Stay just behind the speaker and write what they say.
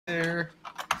there,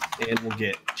 and we'll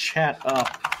get chat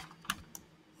up.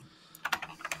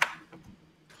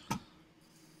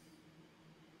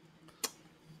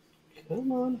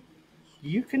 Come on.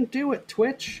 You can do it,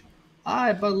 Twitch.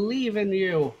 I believe in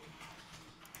you.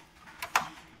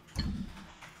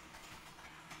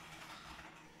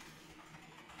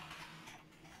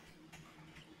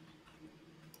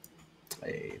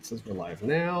 Hey, it says we're live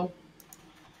now.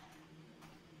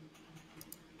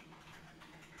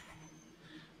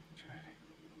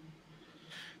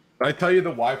 Did I tell you the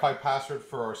Wi-Fi password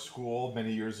for our school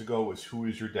many years ago was "Who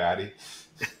is your daddy"?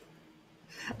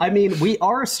 I mean, we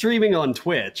are streaming on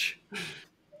Twitch.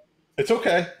 It's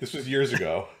okay. This was years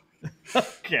ago.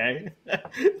 Okay.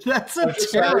 That's a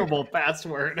terrible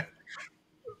password.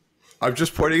 I'm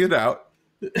just pointing it out.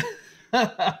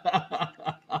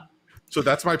 So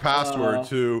that's my password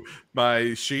to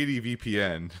my shady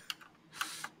VPN.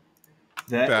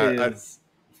 That is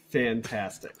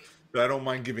fantastic. That I don't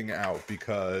mind giving out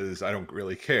because I don't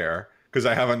really care because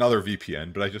I have another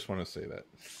VPN, but I just want to say that.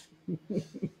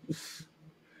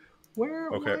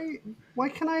 Why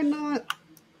can I not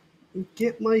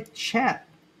get my chat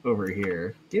over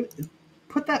here?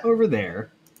 Put that over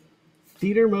there.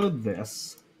 Theater mode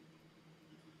this.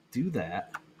 Do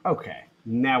that. Okay,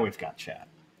 now we've got chat.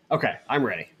 Okay, I'm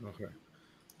ready. Okay,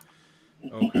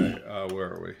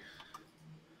 where are we?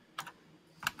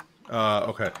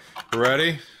 Okay,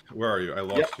 ready? Where are you? I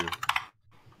lost you.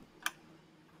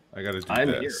 I gotta do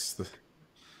this. Here.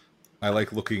 I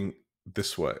like looking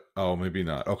this way. Oh, maybe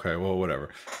not. Okay, well,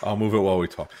 whatever. I'll move it while we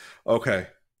talk. Okay,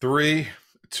 3,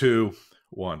 2,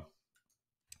 1.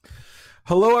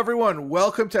 Hello, everyone.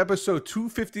 Welcome to episode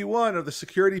 251 of the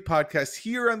Security Podcast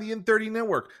here on the In30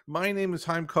 Network. My name is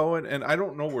Haim Cohen, and I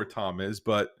don't know where Tom is,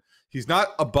 but he's not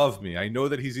above me. I know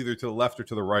that he's either to the left or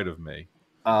to the right of me.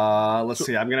 Let's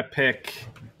see. I'm going to pick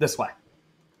this way.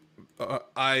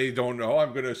 I don't know.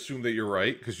 I'm going to assume that you're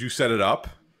right because you set it up.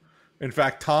 In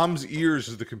fact, Tom's ears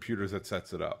is the computer that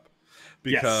sets it up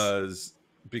because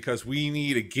we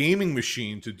need a gaming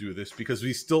machine to do this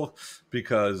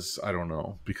because I don't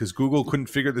know, because Google couldn't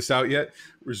figure this out yet.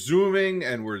 We're zooming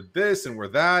and we're this and we're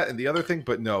that and the other thing,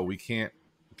 but no, we can't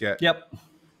get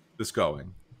this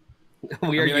going.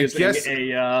 We are using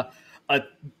a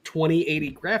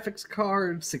 2080 graphics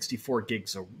card, 64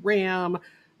 gigs of RAM.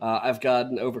 I've got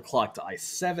an overclocked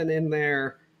i7 in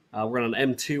there. We're on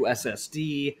an M2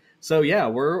 SSD. So yeah,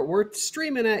 we're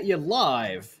streaming at you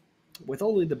live with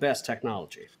only the best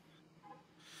technology.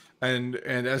 And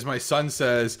as my son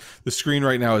says, the screen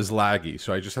right now is laggy.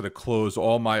 So I just had to close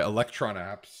all my Electron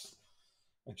apps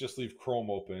and just leave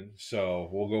Chrome open. So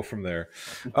we'll go from there.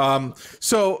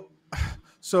 So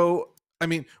I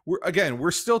mean,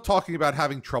 we're still talking about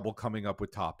having trouble coming up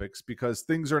with topics because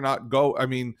things are not I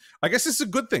mean, I guess it's a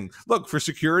good thing. Look, for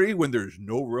security, when there's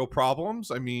no real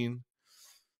problems, I mean,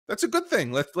 that's a good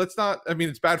thing. Let's not, I mean,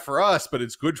 it's bad for us, but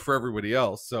it's good for everybody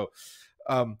else. So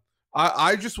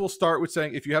I just will start with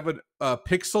saying if you have a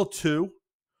Pixel 2,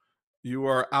 you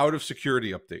are out of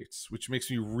security updates, which makes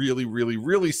me really, really,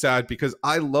 really sad because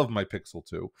I love my Pixel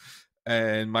 2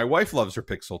 and my wife loves her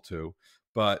Pixel 2,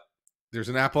 but there's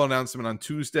an Apple announcement on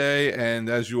Tuesday, and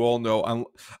as you all know,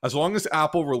 as long as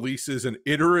Apple releases an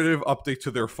iterative update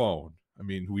to their phone, I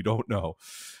mean, we don't know,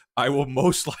 I will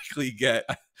most likely get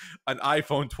an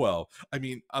iPhone 12. I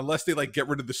mean, unless they like get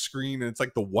rid of the screen and it's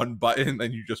like the one button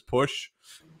and you just push.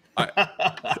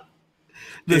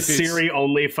 The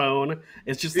Siri-only phone.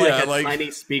 It's just like a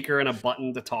tiny speaker and a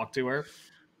button to talk to her.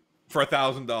 For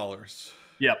 $1,000.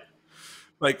 Yep.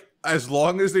 Like, as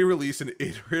long as they release an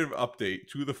iterative update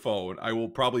to the phone, I will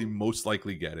probably most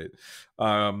likely get it.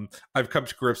 I've come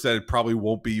to grips that it probably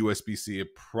won't be USB-C.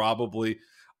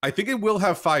 I think it will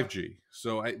have 5G.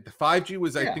 So the 5G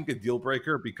was, I think, a deal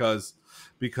breaker because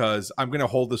I'm going to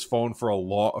hold this phone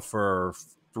for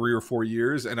 3 or 4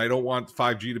 years, and I don't want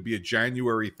 5G to be a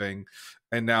January thing.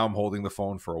 And now I'm holding the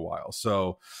phone for a while.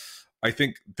 So I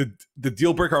think the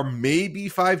deal breaker may be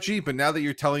 5G, but now that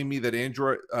you're telling me that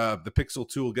Android, the Pixel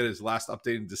 2 will get its last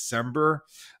update in December,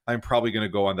 I'm probably going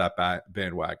to go on that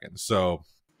bandwagon. So,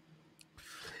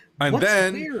 and What's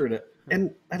then weird,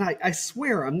 and I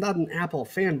swear I'm not an Apple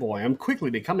fanboy. I'm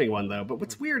quickly becoming one though. But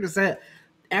what's weird is that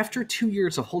after 2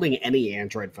 years of holding any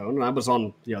Android phone, and I was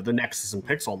on the Nexus and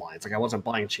Pixel lines, like I wasn't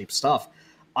buying cheap stuff,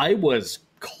 I was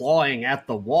clawing at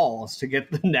the walls to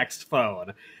get the next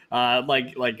phone.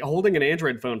 Like holding an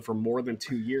Android phone for more than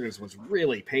 2 years was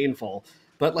really painful.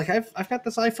 But like I've got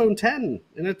this iPhone 10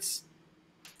 and it's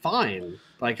fine.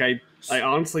 Like I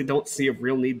honestly don't see a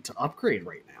real need to upgrade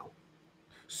right now.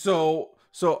 So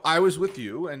I was with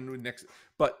you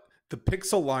but the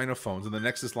Pixel line of phones and the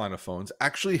Nexus line of phones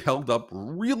actually held up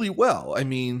really well. I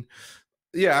mean,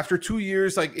 yeah, after 2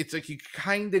 years, like it's like you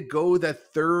kind of go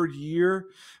that third year,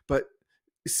 but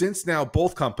since now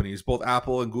both companies, both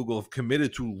Apple and Google, have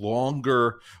committed to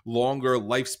longer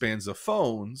lifespans of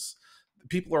phones,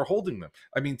 people are holding them.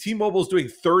 I mean, T-Mobile is doing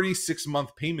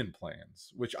 36-month payment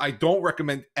plans, which I don't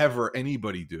recommend ever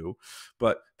anybody do,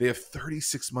 but they have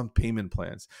 36-month payment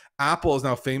plans. Apple is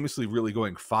now famously really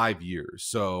going 5 years.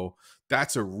 So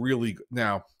that's a really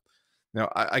now,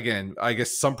 again, I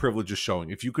guess some privilege is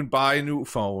showing. If you can buy a new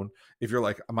phone, if you're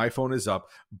like, my phone is up,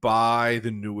 buy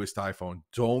the newest iPhone.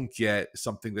 Don't get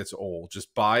something that's old.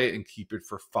 Just buy it and keep it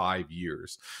for 5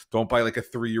 years. Don't buy like a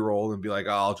 3-year-old and be like,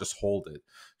 oh, I'll just hold it.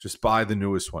 Just buy the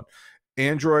newest one.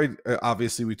 Android,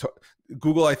 obviously,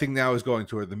 Google, I think now is going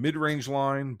toward the mid-range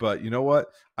line. But you know what?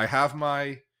 I have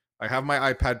my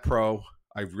iPad Pro.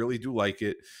 I really do like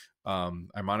it. I'm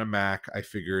on a Mac. I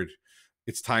figured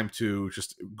it's time to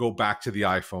just go back to the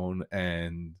iPhone,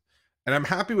 and I'm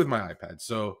happy with my iPad.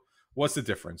 So what's the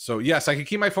difference? So yes, I can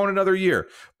keep my phone another year,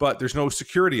 but there's no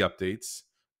security updates.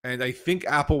 And I think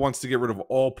Apple wants to get rid of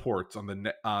all ports on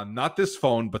the not this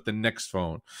phone, but the next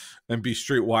phone, and be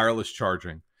straight wireless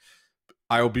charging.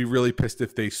 I will be really pissed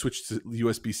if they switch to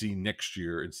USB-C next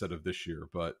year instead of this year,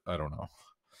 but I don't know.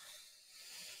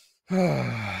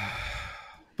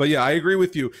 But yeah, I agree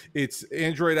with you. It's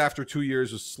Android after 2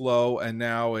 years was slow, and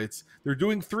now they're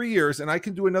doing 3 years, and I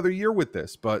can do another year with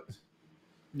this. But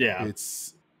Yeah,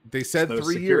 they said those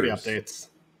 3 security years. updates.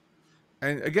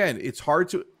 And again, it's hard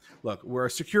to look. We're a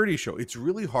security show. It's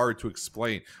really hard to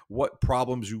explain what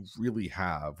problems you really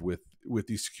have with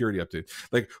these security updates.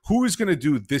 Like, who is going to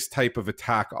do this type of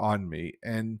attack on me?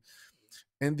 And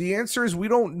the answer is we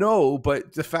don't know,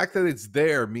 but the fact that it's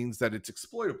there means that it's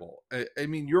exploitable. I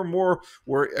mean, you're more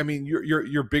worried. I mean,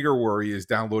 your bigger worry is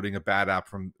downloading a bad app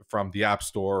from the App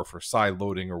Store for side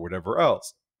loading or whatever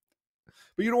else.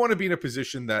 But you don't want to be in a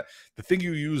position that the thing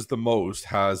you use the most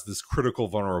has this critical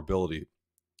vulnerability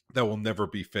that will never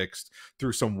be fixed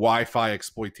through some Wi-Fi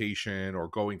exploitation or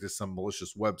going to some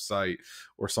malicious website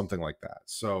or something like that.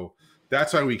 So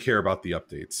that's why we care about the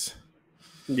updates.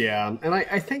 Yeah, and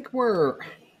I think we're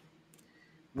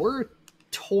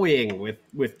toying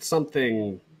with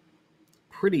something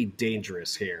pretty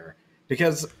dangerous here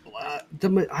because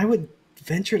I would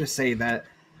venture to say that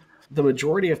the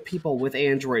majority of people with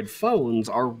Android phones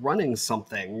are running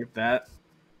something that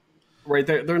right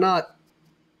they're not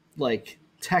like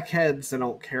tech heads. They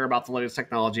don't care about the latest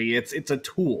technology. It's a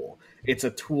tool. It's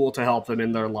a tool to help them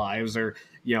in their lives, or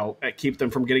keep them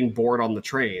from getting bored on the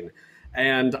train.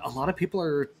 And a lot of people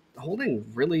are holding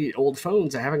really old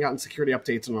phones that haven't gotten security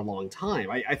updates in a long time.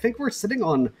 I think we're sitting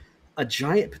on a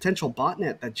giant potential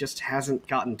botnet that just hasn't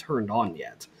gotten turned on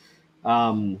yet.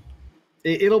 Um,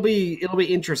 it'll be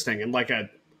interesting in like a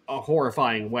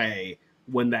horrifying way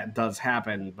when that does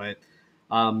happen. But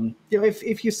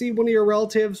if you see one of your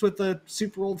relatives with a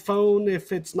super old phone,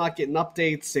 if it's not getting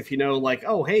updates, if you know like,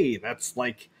 oh hey, that's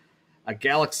like a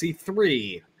Galaxy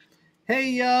 3.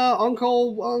 Hey,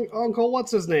 Uncle,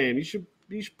 what's his name? You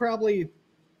should probably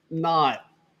not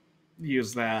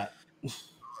use that.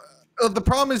 The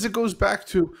problem is it goes back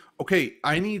to, okay,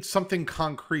 I need something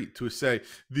concrete to say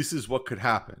this is what could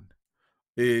happen.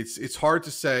 It's hard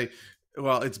to say,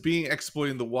 well, it's being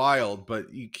exploited in the wild,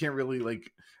 but you can't really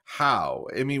like how.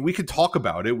 I mean, we can talk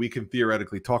about it, we can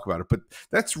theoretically talk about it, but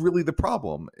that's really the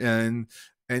problem. And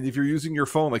if you're using your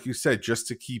phone, like you said, just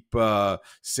to keep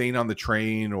sane on the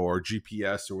train or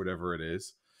GPS or whatever it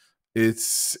is,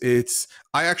 it's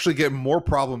I actually get more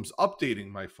problems updating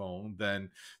my phone than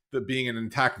being an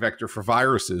attack vector for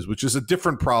viruses, which is a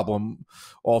different problem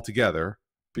altogether,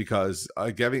 because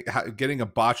getting a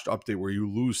botched update where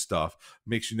you lose stuff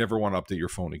makes you never want to update your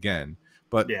phone again.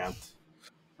 But Yeah,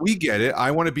 we get it.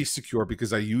 I want to be secure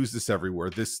because I use this everywhere.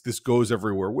 This goes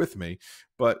everywhere with me.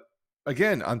 But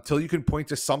again, until you can point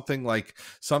to something like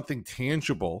something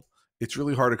tangible, it's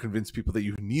really hard to convince people that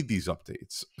you need these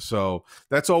updates. So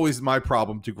that's always my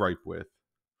problem to gripe with.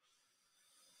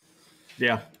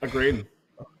 yeah, agreed.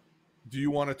 Do you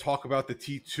want to talk about the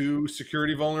T2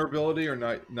 security vulnerability or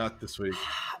not this week?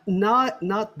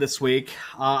 Not this week.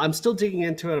 I'm still digging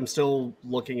into it. I'm still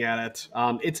looking at it.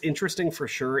 It's interesting for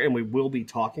sure, and we will be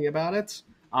talking about it.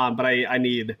 But I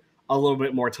need a little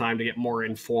bit more time to get more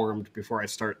informed before I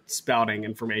start spouting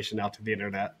information out to the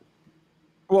internet.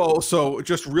 Well, so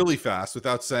just really fast,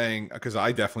 without saying, because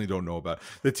I definitely don't know about it.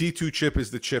 The T2 chip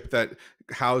is the chip that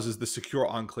houses the secure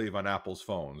enclave on Apple's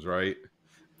phones, right?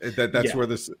 That's Yeah, where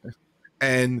this,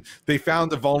 and they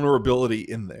found a vulnerability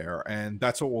in there, and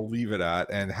that's what we'll leave it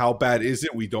at. And how bad is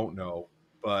it? We don't know.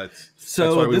 but that's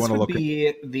So why we this want to would look at.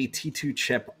 be the T2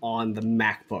 chip on the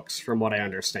MacBooks, from what I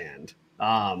understand.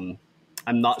 I'm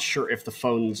not sure if the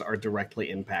phones are directly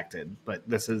impacted, but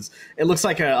it looks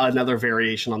like another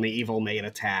variation on the evil maid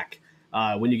attack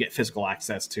when you get physical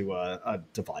access to a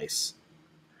device.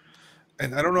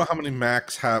 And I don't know how many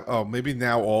Macs have. Oh, maybe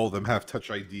now all of them have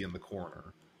Touch ID in the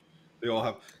corner. They all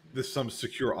have this some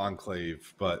secure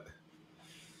enclave, but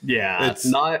Yeah, it's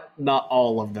not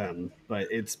all of them, but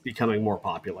it's becoming more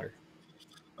popular.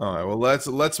 all right. Well,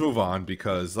 let's move on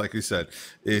because, like you said,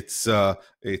 it's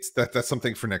that's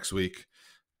something for next week.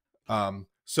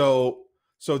 So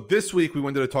this week we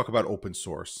wanted to talk about open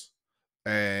source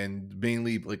and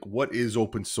mainly like what is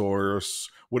open source,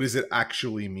 what does it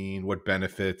actually mean, what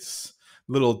benefits,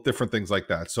 little different things like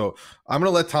that. So I'm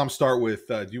going to let Tom start with.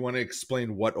 Do you want to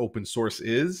explain what open source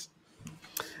is?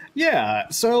 Yeah,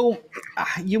 so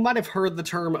you might have heard the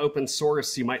term open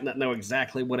source. You might not know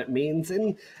exactly what it means,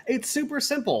 and it's super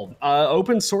simple.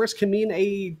 Open source can mean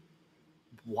a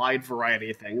wide variety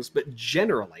of things, but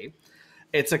generally,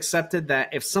 it's accepted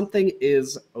that if something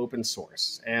is open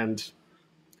source, and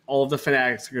all of the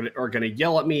fanatics are going to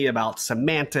yell at me about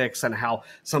semantics and how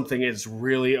something is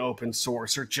really open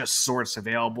source or just source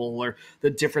available, or the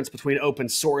difference between open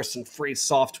source and free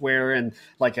software and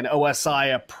like an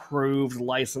OSI approved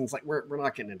license. Like we're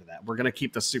not getting into that. We're going to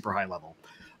keep this super high level.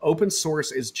 Open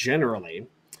source is generally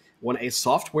when a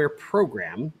software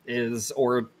program is,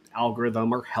 or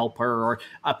algorithm or helper or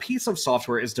a piece of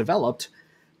software is developed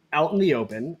out in the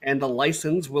open, and the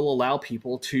license will allow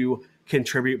people to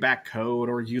contribute back code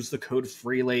or use the code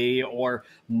freely or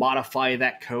modify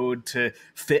that code to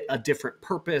fit a different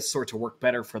purpose or to work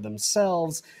better for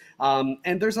themselves.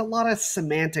 And there's a lot of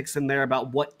semantics in there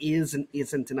about what is and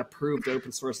isn't an approved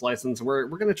open source license. We're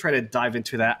going to try to dive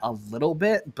into that a little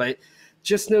bit, but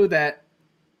just know that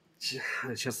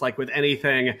it's just like with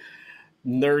anything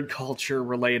nerd culture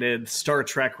related, Star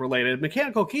Trek related,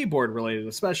 mechanical keyboard related,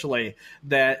 especially,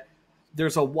 that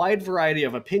there's a wide variety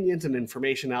of opinions and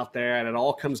information out there, and it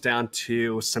all comes down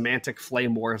to semantic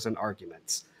flame wars and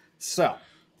arguments. So,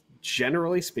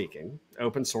 generally speaking,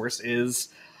 open source is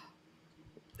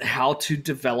how to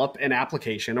develop an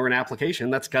application or an application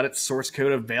that's got its source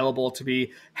code available to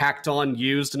be hacked on,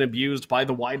 used, and abused by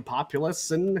the wide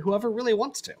populace and whoever really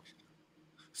wants to.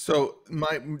 So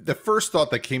the first thought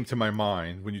that came to my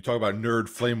mind when you talk about nerd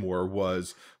flame war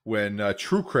was when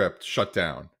TrueCrypt shut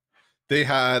down. They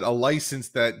had a license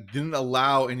that didn't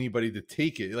allow anybody to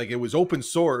take it. Like it was open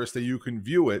source that you can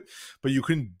view it, but you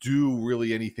couldn't do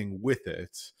really anything with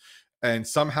it. And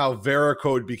somehow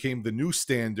Veracode became the new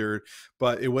standard,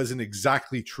 but it wasn't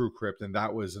exactly TrueCrypt, and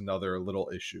that was another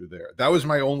little issue there. That was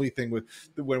my only thing with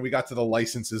when we got to the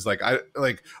licenses. I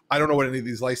don't know what any of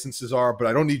these licenses are, but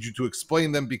I don't need you to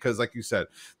explain them because, like you said,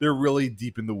 they're really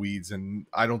deep in the weeds, and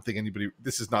I don't think anybody.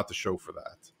 This is not the show for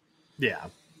that. Yeah.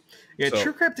 Yeah, So,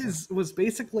 TrueCrypt was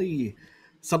basically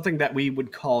something that we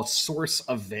would call source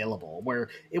available, where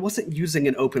it wasn't using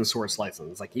an open source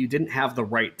license. Like you didn't have the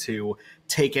right to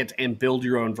take it and build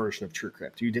your own version of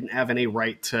TrueCrypt. You didn't have any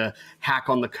right to hack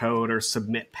on the code or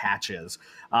submit patches.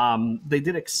 They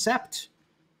did accept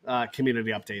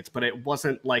community updates, but it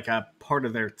wasn't like a part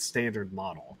of their standard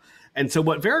model. And so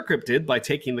what Veracrypt did by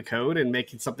taking the code and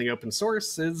making something open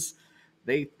source is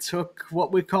they took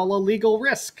what we call a legal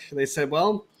risk. They said,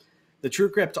 well, the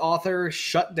TrueCrypt author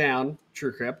shut down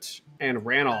TrueCrypt and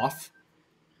ran off.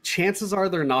 Chances are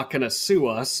they're not going to sue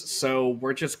us, so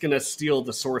we're just going to steal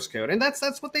the source code. And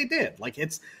that's what they did. Like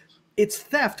it's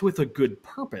theft with a good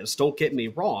purpose. Don't get me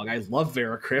wrong. I love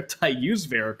Veracrypt. I use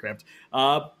Veracrypt.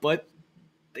 But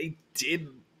they did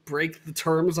break the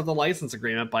terms of the license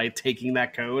agreement by taking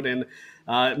that code and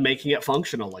making it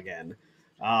functional again.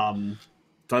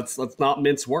 Let's not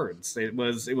mince words. It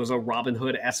was a Robin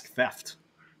Hood-esque theft.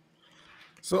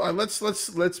 So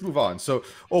let's move on. So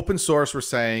open source, we're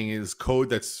saying, is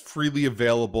code that's freely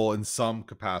available in some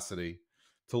capacity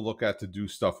to look at to do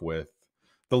stuff with.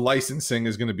 The licensing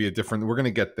is going to be a different. We're going to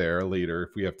get there later if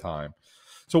we have time.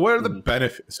 So what are the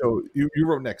benefits? So you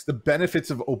wrote next the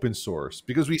benefits of open source,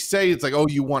 because we say it's like, oh,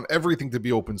 you want everything to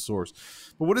be open source,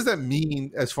 but what does that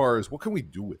mean as far as what can we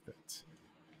do with it?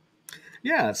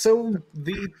 Yeah, so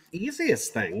the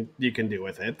easiest thing you can do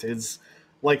with it is,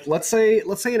 like, let's say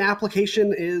an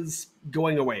application is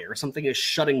going away or something is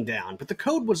shutting down, but the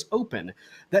code was open.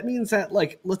 That means that,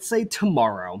 like, let's say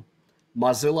tomorrow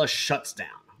Mozilla shuts down,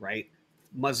 right?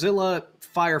 Mozilla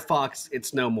Firefox,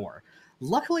 it's no more.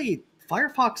 Luckily,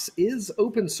 Firefox is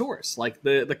open source. Like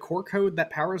the core code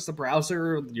that powers the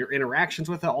browser, your interactions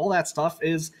with it, all that stuff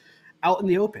is out in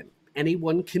the open.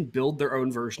 Anyone can build their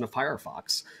own version of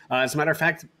Firefox. As a matter of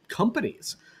fact,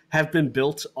 companies have been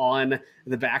built on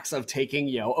the backs of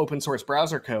taking, open source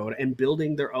browser code and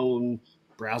building their own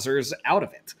browsers out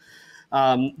of it.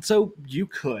 So you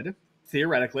could,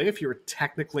 theoretically, if you were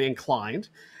technically inclined,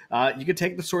 you could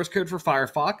take the source code for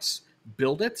Firefox,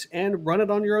 build it, and run it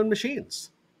on your own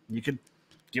machines. You could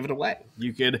give it away.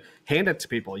 You could hand it to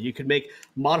people. You could make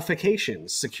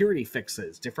modifications, security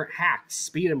fixes, different hacks,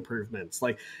 speed improvements.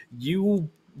 Like, you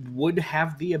would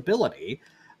have the ability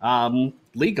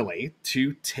legally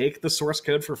to take the source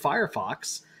code for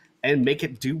Firefox and make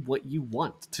it do what you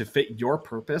want to fit your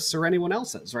purpose or anyone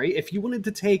else's, right? If you wanted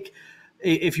to take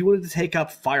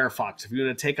up Firefox, if you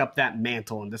wanted to take up that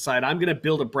mantle and decide I'm going to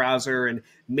build a browser and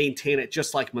maintain it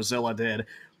just like Mozilla did,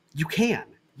 you can.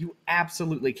 You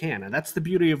absolutely can. And that's the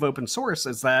beauty of open source,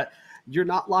 is that you're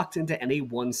not locked into any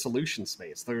one solution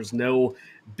space. There's no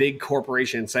big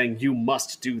corporation saying you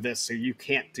must do this or you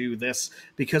can't do this,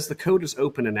 because the code is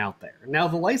open and out there. Now,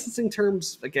 the licensing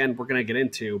terms, again, we're going to get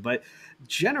into, but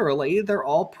generally they're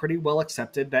all pretty well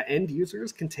accepted that end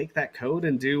users can take that code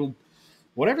and do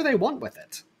whatever they want with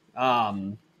it,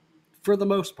 for the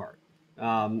most part.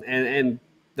 And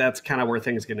that's kind of where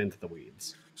things get into the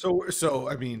weeds. So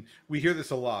I mean, we hear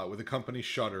this a lot with the company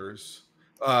shutters,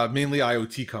 mainly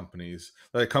IoT companies.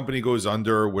 Like, a company goes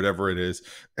under, whatever it is,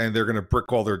 and they're going to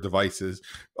brick all their devices.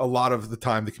 A lot of the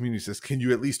time, the community says, "Can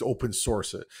you at least open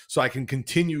source it so I can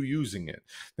continue using it?"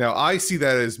 Now, I see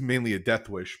that as mainly a death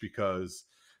wish, because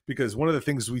one of the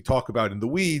things we talk about in the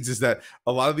weeds is that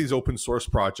a lot of these open source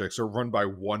projects are run by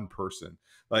one person.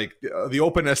 Like, the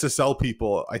Open SSL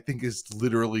people, I think, is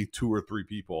literally 2 or 3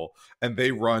 people, and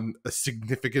they run a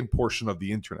significant portion of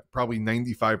the internet, probably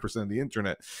 95% of the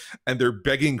internet, and they're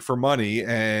begging for money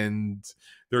and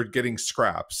they're getting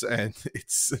scraps. And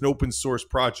it's an open source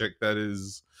project that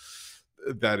is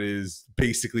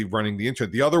basically running the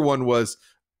internet. The other one was,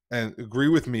 and agree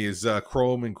with me, is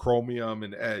Chrome and Chromium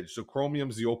and Edge. So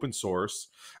Chromium's the open source,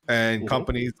 and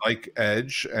companies like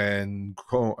Edge and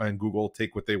Google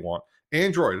take what they want.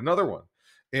 Android, another one.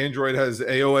 Android has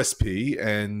AOSP,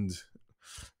 and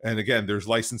again, there's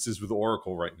licenses with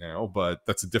Oracle right now, but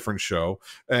that's a different show.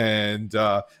 And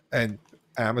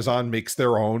Amazon makes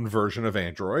their own version of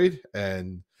Android,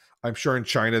 and I'm sure in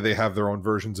China they have their own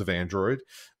versions of Android,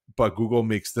 but Google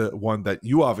makes the one that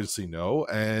you obviously know.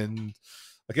 And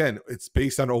again, it's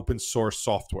based on open source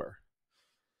software.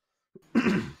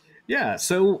 Yeah,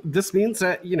 so this means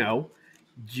that,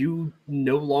 you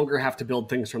no longer have to build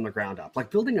things from the ground up. Like,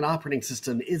 building an operating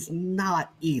system is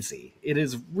not easy. It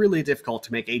is really difficult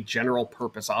to make a general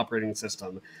purpose operating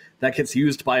system that gets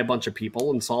used by a bunch of people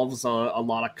and solves a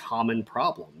lot of common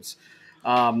problems.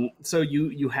 So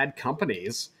you had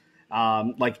companies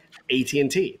like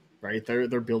AT&T, right?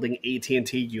 They're building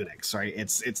AT&T Unix, right?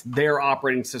 It's their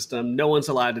operating system. No one's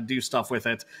allowed to do stuff with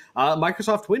it.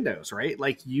 Microsoft Windows, right?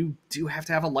 Like, you do have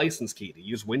to have a license key to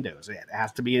use Windows. It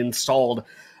has to be installed,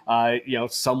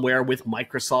 somewhere with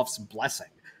Microsoft's blessing.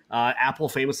 Apple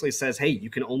famously says, "Hey, you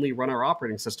can only run our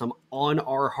operating system on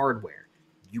our hardware.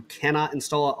 You cannot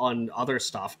install it on other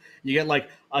stuff." You get like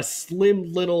a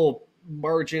slim little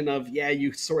margin of, yeah,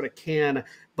 you sort of can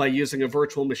by using a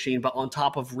virtual machine, but on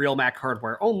top of real Mac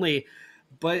hardware only.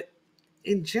 But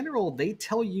in general, they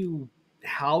tell you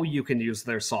how you can use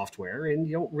their software, and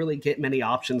you don't really get many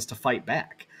options to fight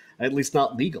back, at least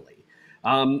not legally.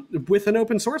 With an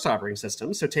open source operating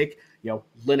system, so take,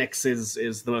 Linux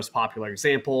is the most popular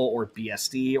example, or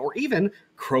BSD, or even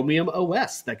Chromium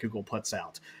OS that Google puts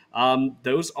out.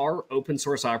 Those are open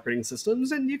source operating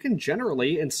systems, and you can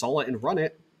generally install it and run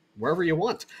it wherever you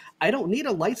want. I don't need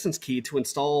a license key to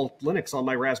install Linux on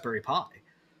my Raspberry Pi.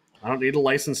 I don't need a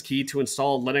license key to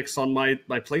install Linux on my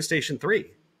PlayStation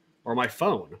 3 or my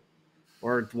phone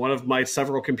or one of my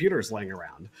several computers laying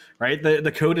around, right?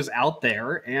 The code is out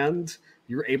there, and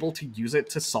you're able to use it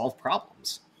to solve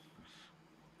problems.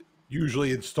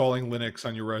 Usually installing Linux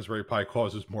on your Raspberry Pi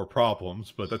causes more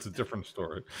problems, but that's a different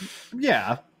story.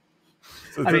 Yeah.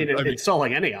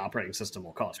 Installing any operating system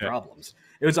will cause problems.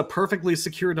 It was a perfectly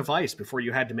secure device before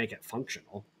you had to make it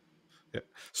functional. Yeah.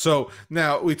 So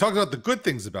now we talked about the good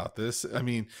things about this. I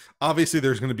mean, obviously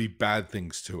there's going to be bad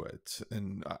things to it.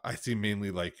 And I see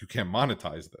mainly like, you can't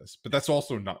monetize this, but that's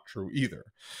also not true either.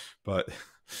 But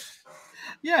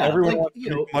yeah, everyone wants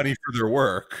to make money for their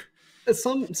work.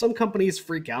 Some companies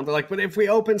freak out. They're like, but if we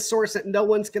open source it, no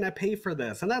one's going to pay for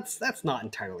this. And that's not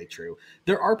entirely true.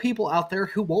 There are people out there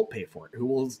who won't pay for it, who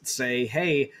will say,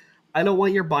 "Hey, I don't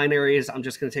want your binaries. I'm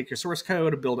just going to take your source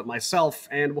code, build it myself,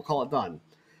 and we'll call it done."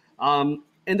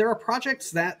 And there are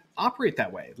projects that operate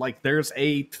that way. Like, there's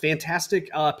a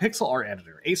fantastic pixel art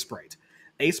editor, Asprite.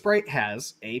 Asprite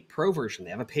has a pro version.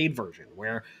 They have a paid version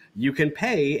where You can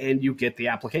pay and you get the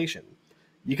application.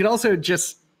 You can also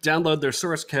just download their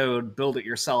source code, build it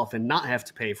yourself, and not have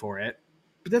to pay for it.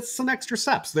 But that's some extra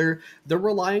steps. They're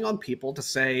relying on people to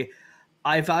say,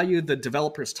 I value the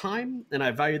developer's time and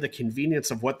I value the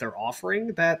convenience of what they're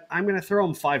offering, that I'm going to throw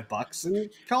them $5 and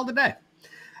call it a day.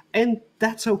 And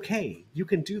that's okay. You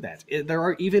can do that. There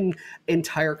are even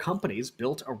entire companies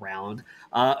built around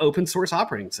open source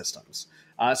operating systems.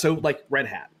 So, like Red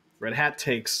Hat. Red Hat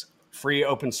takes free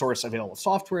open source available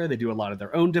software. They do a lot of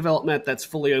their own development that's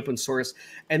fully open source,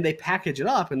 and they package it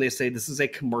up and they say, this is a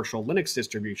commercial Linux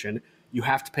distribution. You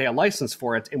have to pay a license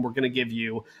for it, and we're going to give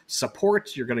you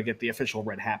support. You're going to get the official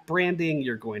Red Hat branding.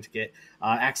 You're going to get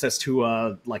access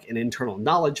to like an internal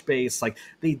knowledge base. Like,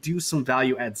 they do some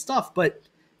value add stuff, but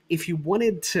if you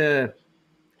wanted to,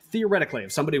 theoretically,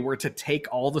 if somebody were to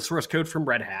take all the source code from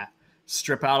Red Hat,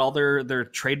 strip out all their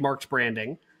trademarked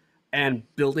branding, and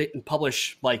build it and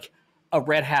publish like a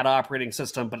Red Hat operating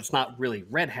system, but it's not really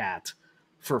Red Hat,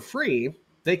 for free,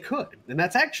 they could. And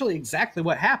that's actually exactly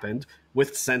what happened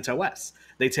with CentOS.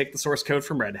 They take the source code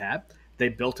from Red Hat, they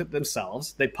built it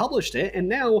themselves, they published it, and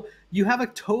now you have a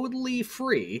totally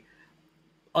free,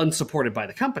 unsupported by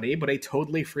the company, but a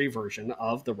totally free version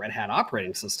of the Red Hat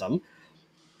operating system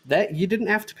that you didn't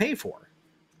have to pay for.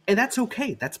 And that's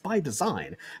okay. That's by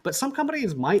design. But some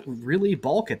companies might really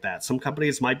balk at that. Some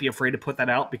companies might be afraid to put that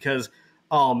out because,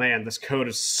 oh man, this code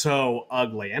is so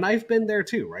ugly. And I've been there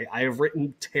too, right? I have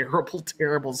written terrible,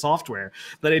 terrible software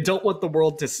that I don't want the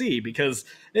world to see because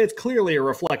it's clearly a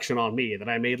reflection on me that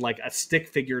I made like a stick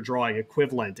figure drawing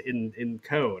equivalent in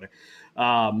code.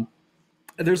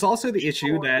 There's also the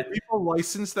issue that do people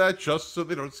license that just so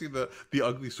they don't see the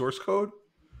ugly source code.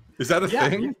 Is that a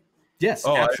thing? Yeah. Yes,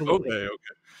 oh, absolutely. Okay.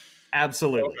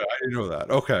 Absolutely. Okay, I didn't know that.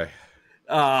 Okay.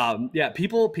 Yeah,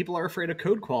 people are afraid of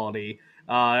code quality,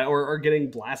 or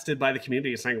getting blasted by the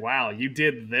community saying, wow, you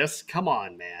did this? Come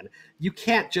on, man. You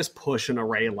can't just push an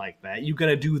array like that. You got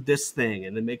to do this thing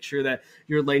and then make sure that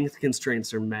your length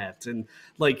constraints are met. And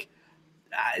like,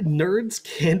 nerds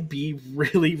can be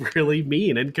really, really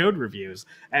mean in code reviews.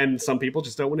 And some people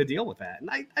just don't want to deal with that. And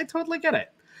I totally get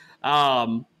it.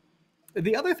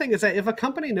 The other thing is that if a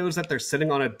company knows that they're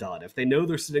sitting on a dud, if they know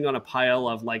they're sitting on a pile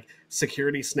of like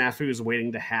security snafus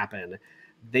waiting to happen,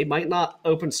 they might not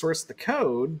open source the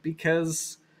code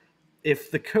because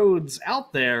if the code's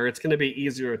out there, it's going to be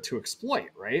easier to exploit,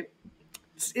 right?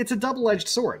 It's a double-edged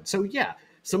sword. So yeah,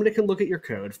 somebody can look at your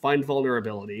code, find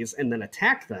vulnerabilities, and then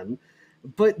attack them.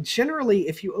 But generally,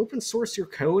 if you open source your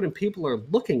code and people are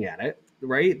looking at it,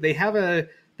 right, they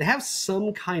have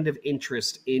some kind of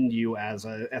interest in you as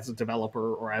a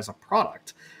developer or as a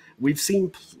product. We've seen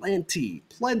plenty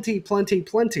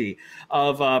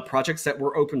of projects that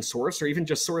were open source or even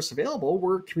just source available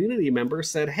where community members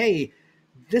said, hey,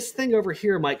 this thing over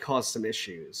here might cause some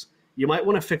issues. You might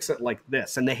want to fix it like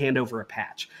this, and they hand over a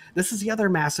patch. This is the other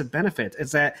massive benefit,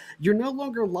 is that you're no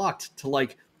longer locked to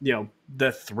like,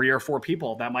 the 3 or 4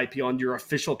 people that might be on your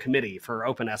official committee for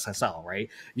OpenSSL, right?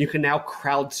 You can now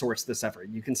crowdsource this effort.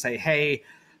 You can say, hey,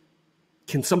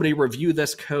 can somebody review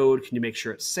this code? Can you make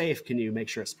sure it's safe? Can you make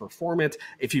sure it's performant?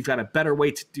 If you've got a better way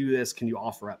to do this, can you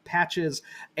offer up patches?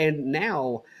 And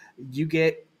now you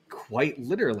get quite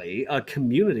literally a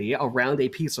community around a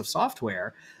piece of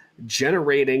software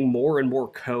generating more and more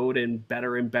code and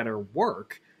better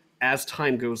work as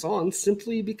time goes on,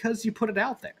 simply because you put it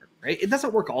out there. Right? It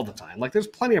doesn't work all the time. Like, there's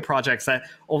plenty of projects that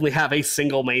only have a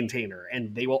single maintainer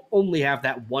and they will only have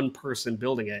that one person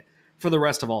building it for the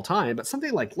rest of all time. But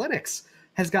something like Linux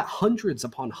has got hundreds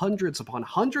upon hundreds upon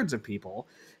hundreds of people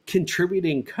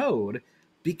contributing code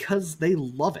because they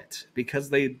love it, because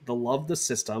they love the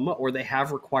system, or they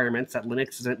have requirements that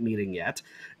Linux isn't meeting yet,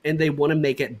 and they want to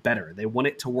make it better. They want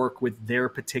it to work with their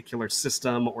particular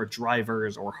system or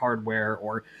drivers or hardware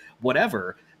or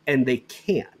whatever, and they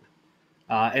can.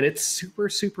 And it's super,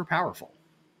 super powerful.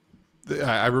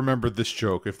 I remember this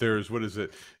joke. If there's, what is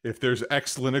it? If there's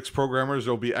X Linux programmers,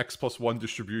 there'll be X plus 1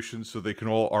 distributions, so they can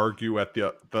all argue at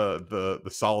the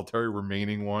solitary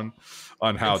remaining one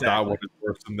on how that one is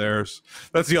worse than theirs.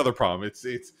 That's the other problem.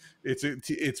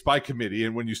 It's by committee,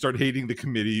 and when you start hating the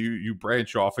committee, you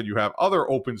branch off and you have other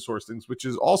open source things, which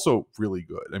is also really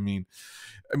good. I mean,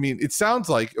 it sounds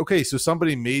like, okay, so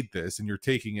somebody made this and you're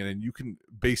taking it, and you can,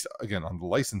 based again on the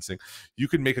licensing, you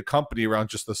can make a company around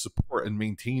just the support and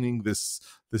maintaining this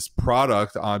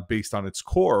product based on its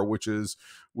core, which is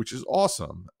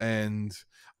awesome. And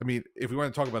I mean, if we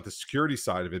want to talk about the security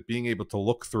side of it, being able to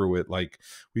look through it, like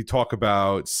we talk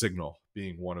about Signal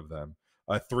being one of them.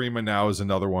 Threema now is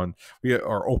another one. We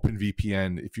are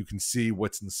OpenVPN. If you can see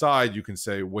what's inside, you can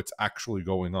say what's actually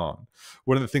going on.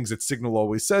 One of the things that Signal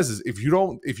always says is if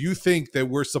you think that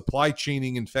we're supply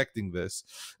chaining infecting this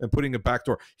and putting a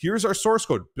backdoor, here's our source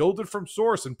code. Build it from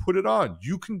source and put it on.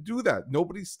 You can do that.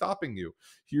 Nobody's stopping you.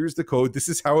 Here's the code. This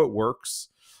is how it works,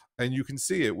 and you can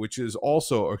see it, which is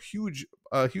also a huge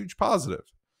positive.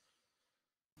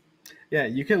 Yeah,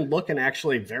 you can look and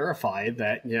actually verify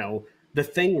that, the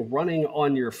thing running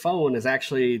on your phone is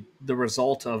actually the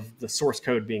result of the source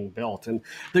code being built. And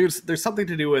there's something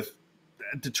to do with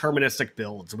deterministic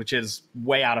builds, which is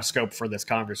way out of scope for this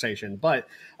conversation. But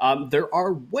there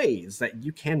are ways that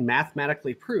you can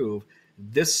mathematically prove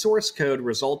this source code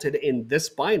resulted in this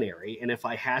binary. And if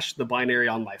I hash the binary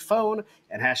on my phone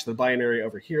and hash the binary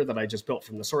over here that I just built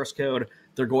from the source code,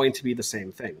 they're going to be the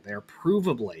same thing. They're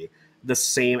provably the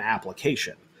same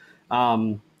application.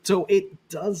 So it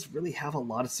does really have a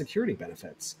lot of security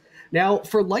benefits. Now,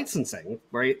 for licensing,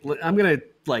 right? I'm going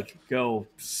to go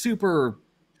super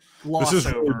gloss this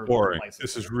is over really boring. licensing.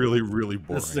 This is really, really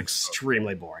boring. This is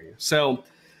extremely boring. So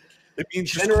it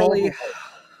means generally,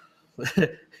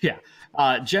 yeah.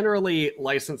 Generally,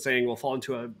 licensing will fall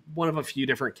into one of a few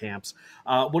different camps.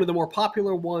 One of the more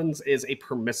popular ones is a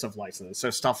permissive license. So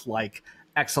stuff like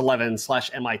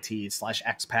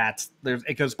X11/MIT/expat.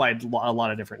 It goes by a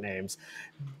lot of different names.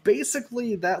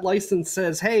 Basically, that license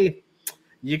says, hey,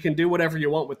 you can do whatever you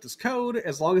want with this code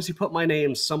as long as you put my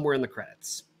name somewhere in the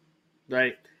credits,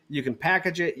 right? You can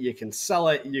package it, you can sell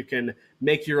it, you can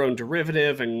make your own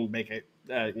derivative and make it,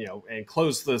 and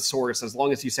close the source as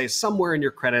long as you say somewhere in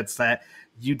your credits that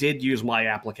you did use my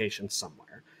application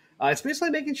somewhere. It's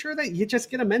basically making sure that you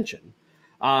just get a mention.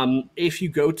 If you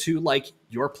go to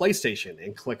your PlayStation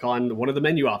and click on one of the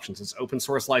menu options, it's open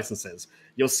source licenses,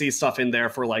 you'll see stuff in there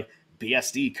for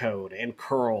BSD code and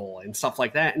curl and stuff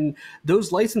like that. And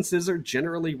those licenses are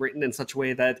generally written in such a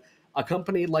way that a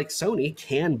company like Sony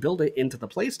can build it into the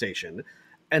PlayStation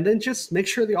and then just make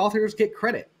sure the authors get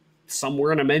credit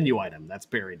somewhere in a menu item that's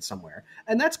buried somewhere.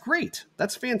 And that's great.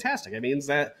 That's fantastic. It means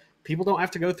that people don't have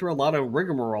to go through a lot of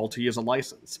rigmarole to use a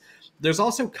license. There's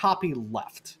also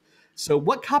copyleft. So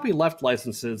what copyleft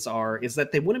licenses are is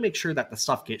that they want to make sure that the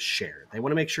stuff gets shared. They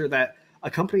want to make sure that a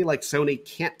company like Sony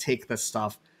can't take this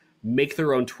stuff, make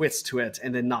their own twist to it,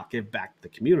 and then not give back to the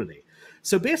community.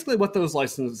 So basically what those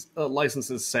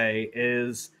licenses say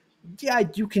is, yeah,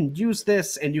 you can use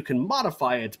this and you can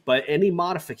modify it, but any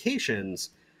modifications,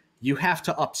 you have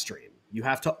to upstream. You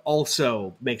have to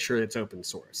also make sure it's open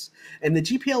source. And the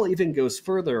GPL even goes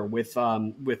further with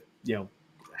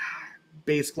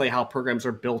basically how programs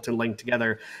are built and linked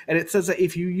together. And it says that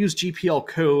if you use GPL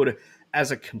code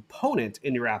as a component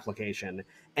in your application,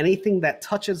 anything that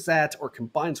touches that or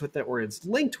combines with it or is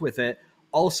linked with it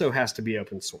also has to be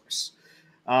open source.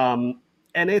 And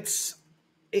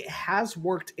it has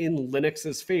worked in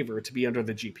Linux's favor to be under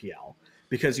the GPL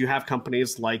because you have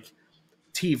companies like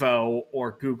TiVo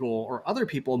or Google or other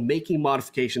people making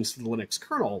modifications to the Linux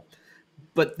kernel,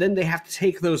 but then they have to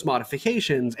take those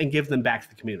modifications and give them back to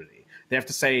the community. They have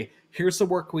to say, here's the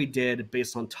work we did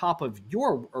based on top of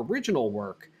your original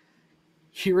work.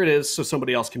 Here it is so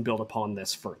somebody else can build upon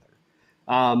this further.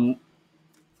 The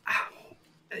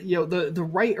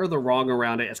right or the wrong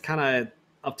around it is kind of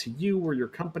up to you or your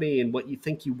company and what you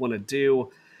think you want to do.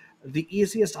 The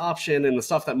easiest option and the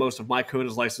stuff that most of my code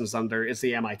is licensed under is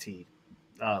the MIT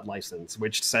license,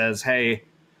 which says, hey,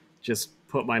 just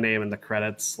put my name in the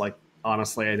credits.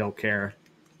 Honestly, I don't care.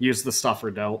 Use the stuff or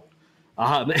don't.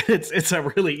 It's a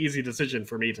really easy decision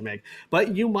for me to make.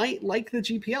 But you might like the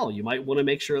GPL. You might want to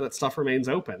make sure that stuff remains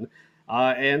open,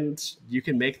 and you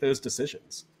can make those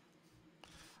decisions.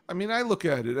 I mean, I look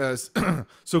at it as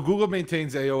so Google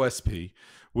maintains AOSP,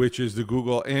 which is the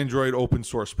Google Android open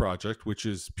source project, which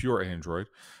is pure Android.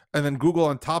 And then Google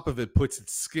on top of it puts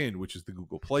its skin, which is the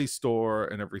Google Play Store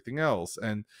and everything else.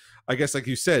 And I guess, like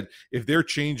you said, if they're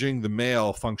changing the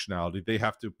mail functionality, they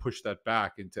have to push that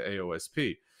back into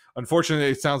AOSP. Unfortunately,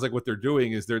 it sounds like what they're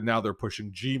doing is they're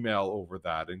pushing Gmail over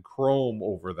that and Chrome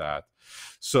over that.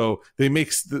 So they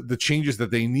make the changes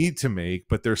that they need to make,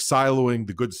 but they're siloing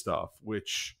the good stuff,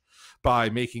 which by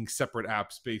making separate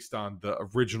apps based on the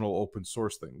original open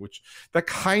source thing, which that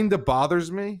kind of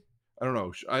bothers me. I don't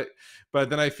know. But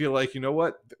then I feel like, you know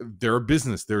what? They're a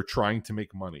business. They're trying to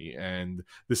make money, and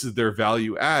this is their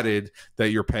value added that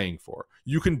you're paying for.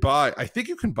 I think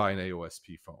you can buy an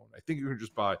AOSP phone. I think you can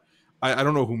just buy, I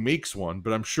don't know who makes one,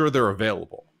 but I'm sure they're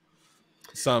available.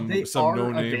 They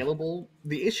are available.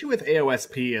 The issue with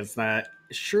AOSP is that,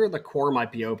 sure, the core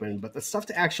might be open, but the stuff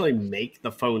to actually make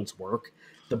the phones work,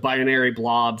 the binary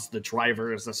blobs, the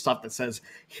drivers, the stuff that says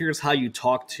here's how you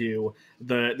talk to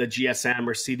the GSM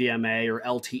or CDMA or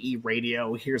LTE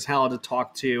radio. Here's how to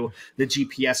talk to the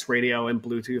GPS radio and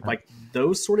Bluetooth. Like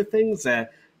those sort of things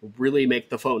that really make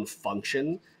the phone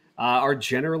function are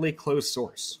generally closed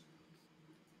source.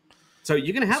 So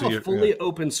you can have a fully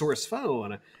open source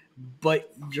phone, but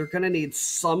you're going to need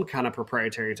some kind of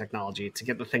proprietary technology to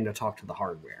get the thing to talk to the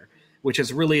hardware, which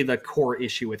is really the core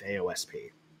issue with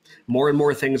AOSP. More and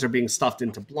more things are being stuffed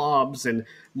into blobs, and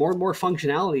more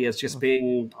functionality is just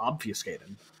being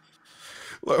obfuscated.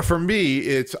 For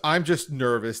me, I'm just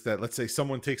nervous that, let's say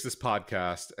someone takes this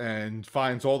podcast and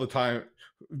finds all the time,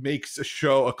 makes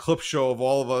a clip show of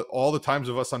all the times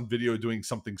of us on video doing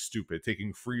something stupid,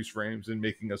 taking freeze frames and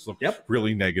making us look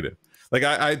really negative. Like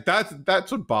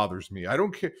that's what bothers me. I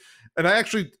don't care. And I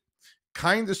actually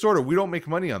kind of sort of, we don't make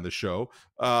money on the show.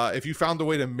 If you found a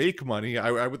way to make money,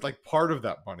 I would like part of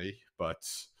that money, but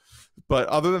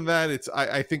other than that,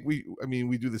 I think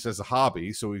we do this as a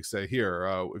hobby. So we say, here,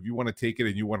 if you want to take it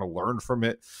and you want to learn from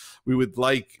it,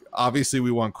 obviously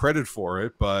we want credit for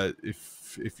it. But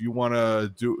if you want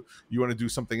to do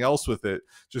something else with it,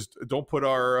 just don't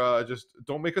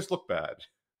don't make us look bad.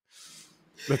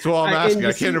 That's all I'm asking.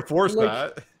 I can't enforce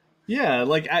that. Yeah,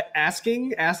 like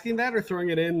asking that or throwing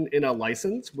it in a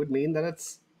license would mean that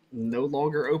it's no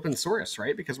longer open source,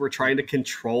 right? Because we're trying to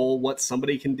control what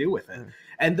somebody can do with it.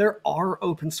 And there are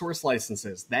open source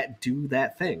licenses that do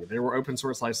that thing. There were open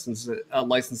source licenses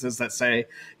that say,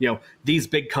 these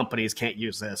big companies can't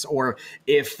use this, or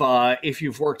if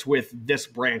you've worked with this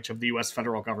branch of the U.S.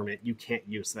 federal government, you can't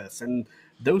use this. And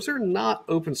those are not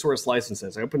open source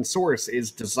licenses. Open source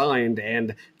is designed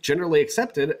and generally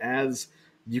accepted as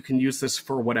you can use this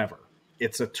for whatever.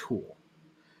 It's a tool.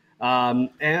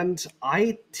 And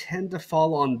I tend to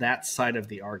fall on that side of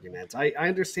the argument. I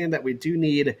understand that we do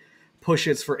need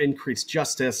pushes for increased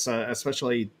justice,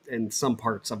 especially in some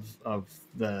parts of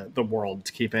the world,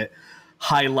 to keep it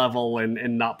high level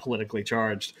and not politically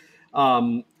charged.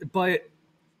 But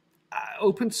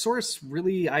open source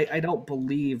really, I don't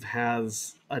believe,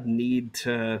 has a need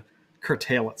to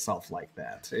curtail itself like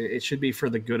that. It should be for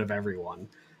the good of everyone.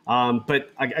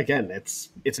 But again,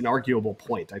 it's an arguable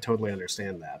point. I totally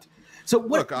understand that. So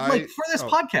what, for this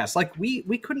podcast,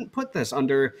 we couldn't put this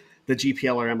under the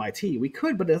GPL or MIT. We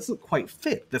could, but it doesn't quite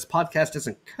fit. This podcast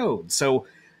isn't code. So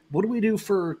what do we do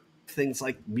for things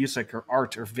like music or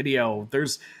art or video?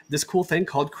 There's this cool thing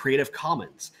called Creative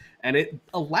Commons, and it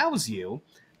allows you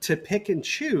to pick and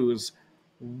choose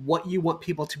what you want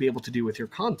people to be able to do with your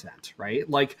content, right?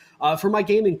 Like for my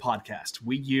gaming podcast,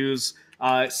 we use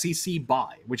CC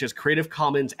BY, which is Creative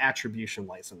Commons Attribution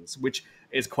License, which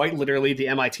is quite literally the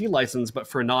MIT license, but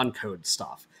for non-code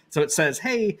stuff. So it says,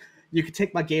 hey, you could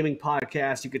take my gaming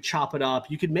podcast, you could chop it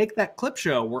up, you could make that clip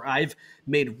show where I've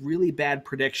made really bad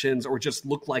predictions or just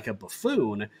look like a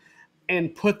buffoon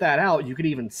and put that out. You could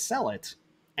even sell it.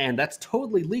 And that's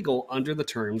totally legal under the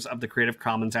terms of the Creative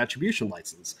Commons Attribution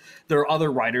License. There are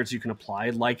other writers you can apply,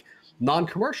 like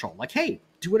non-commercial. Like, hey,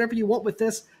 do whatever you want with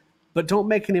this, but don't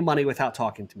make any money without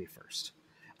talking to me first.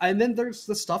 And then there's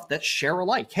the stuff that's share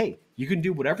alike. Hey, you can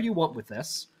do whatever you want with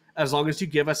this, as long as you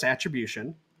give us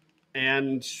attribution,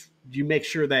 and you make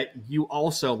sure that you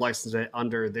also license it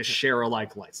under this share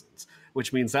alike license,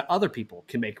 which means that other people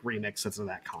can make remixes of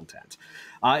that content.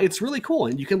 It's really cool,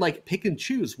 and you can pick and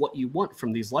choose what you want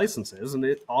from these licenses, and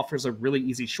it offers a really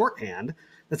easy shorthand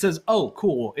that says, oh,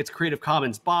 cool, it's Creative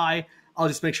Commons by, I'll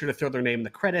just make sure to throw their name in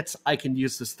the credits, I can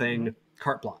use this thing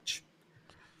carte blanche.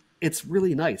 It's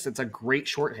really nice. It's a great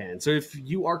shorthand. So if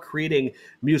you are creating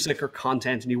music or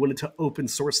content and you wanted to open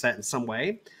source that in some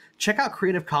way, check out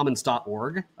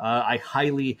creativecommons.org. I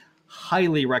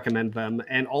highly recommend them,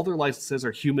 and all their licenses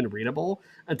are human readable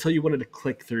until you wanted to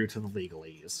click through to the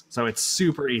legalese. So it's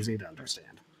super easy to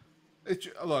understand.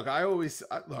 Look,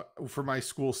 for my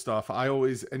school stuff,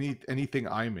 anything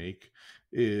I make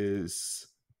is,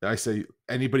 I say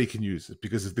anybody can use it,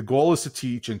 because if the goal is to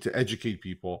teach and to educate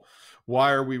people,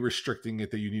 why are we restricting it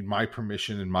that you need my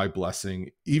permission and my blessing?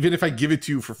 Even if I give it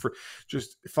to you for free,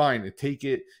 just fine, take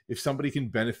it. If somebody can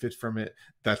benefit from it,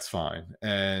 that's fine.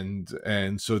 And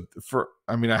so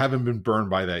I haven't been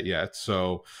burned by that yet.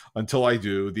 So until I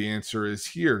do, the answer is,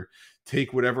 here,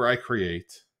 take whatever I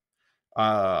create.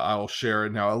 I'll share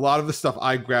it. Now, a lot of the stuff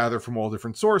I gather from all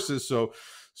different sources. So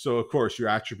of course you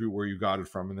attribute where you got it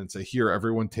from, and then say, here,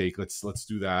 everyone take, let's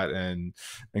do that and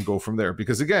go from there.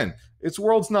 Because again, it's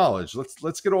world's knowledge.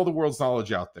 Let's get all the world's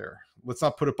knowledge out there. let's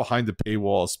not put it behind the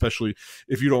paywall, especially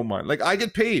if you don't mind. Like, I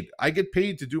get paid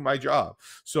to do my job.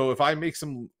 So if I make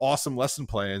some awesome lesson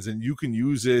plans and you can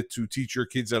use it to teach your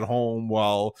kids at home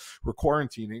while we're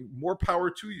quarantining, more power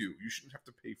to you. You shouldn't have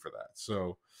to pay for that.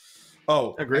 So,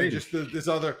 oh, Agreed. and just this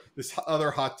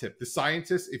other hot tip: the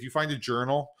scientists, if you find a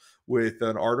journal with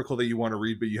an article that you want to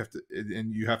read, but you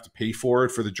have to pay for it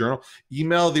for the journal,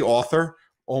 email the author.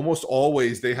 Almost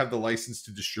always they have the license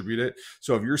to distribute it.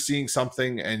 So if you're seeing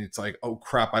something and it's like, oh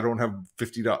crap, I don't have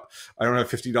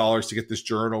 $50 to get this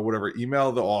journal, whatever,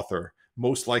 email the author.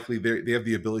 Most likely they have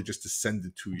the ability just to send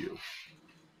it to you.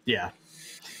 Yeah.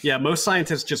 Yeah, most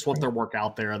scientists just want their work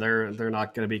out there. They're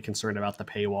not going to be concerned about the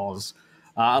paywalls.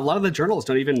 A lot of the journals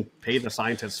don't even pay the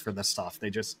scientists for this stuff. They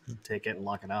just take it and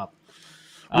lock it up.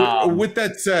 With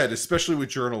that said, especially with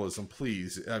journalism,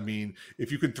 please, I mean,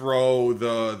 if you could throw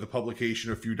the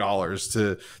publication a few dollars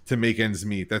to make ends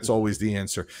meet, that's always the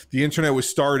answer. The internet was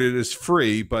started as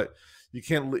free, but you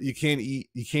can't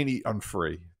eat on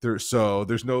free. There's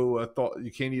no thought.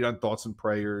 You can't eat on thoughts and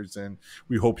prayers, and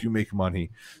we hope you make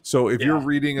money. So if you're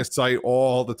reading a site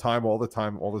all the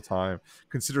time,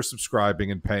 consider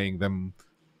subscribing and paying them.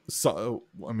 So,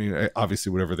 I mean,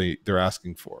 obviously, whatever they're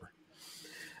asking for.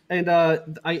 And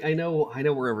I know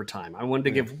we're over time. I wanted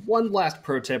to give one last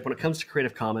pro tip when it comes to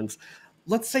Creative Commons.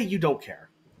 Let's say you don't care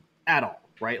at all,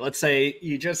 right? Let's say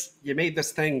you made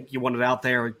this thing, you want it out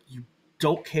there, you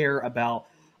don't care about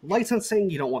licensing,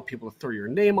 you don't want people to throw your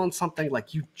name on something,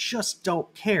 like you just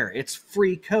don't care. It's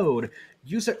free code.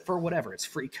 Use it for whatever. It's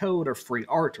free code or free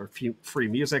art or free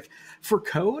music. For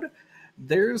code,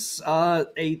 there's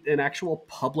an actual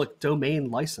public domain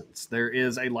license. There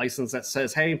is a license that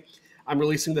says, hey, I'm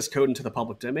releasing this code into the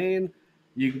public domain.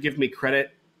 You can give me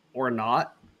credit or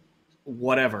not,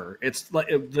 whatever. It's like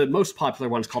the most popular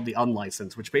one is called the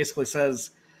unlicensed, which basically says,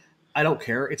 I don't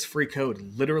care. It's free code.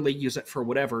 Literally use it for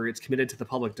whatever. It's committed to the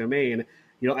public domain.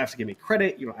 You don't have to give me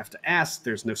credit. You don't have to ask.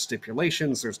 There's no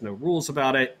stipulations. There's no rules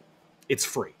about it. It's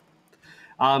free.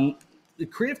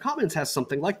 Creative Commons has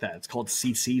something like that. It's called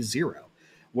CC0,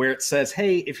 where it says,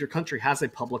 hey, if your country has a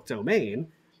public domain,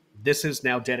 this is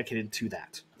now dedicated to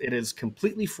that. It is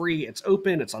completely free. It's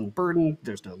open. It's unburdened.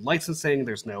 There's no licensing.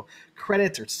 There's no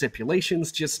credit or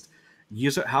stipulations. Just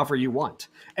use it however you want.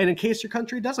 And in case your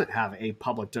country doesn't have a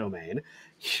public domain,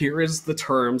 here is the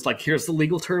terms, like here's the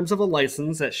legal terms of a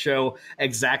license that show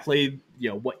exactly,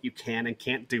 what you can and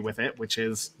can't do with it, which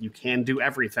is you can do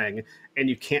everything and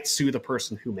you can't sue the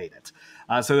person who made it.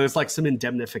 So there's like some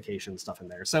indemnification stuff in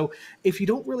there. So if you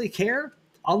don't really care,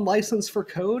 unlicensed for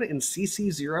code and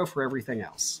CC0 for everything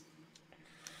else.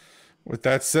 With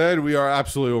that said, we are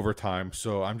absolutely over time,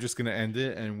 so I'm just going to end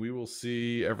it, and we will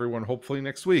see everyone hopefully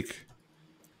next week.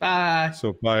 Bye.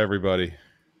 So bye, everybody.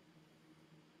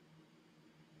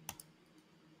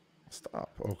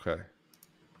 Stop. Okay.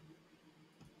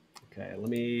 Okay, let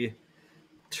me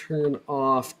turn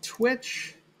off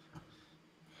Twitch.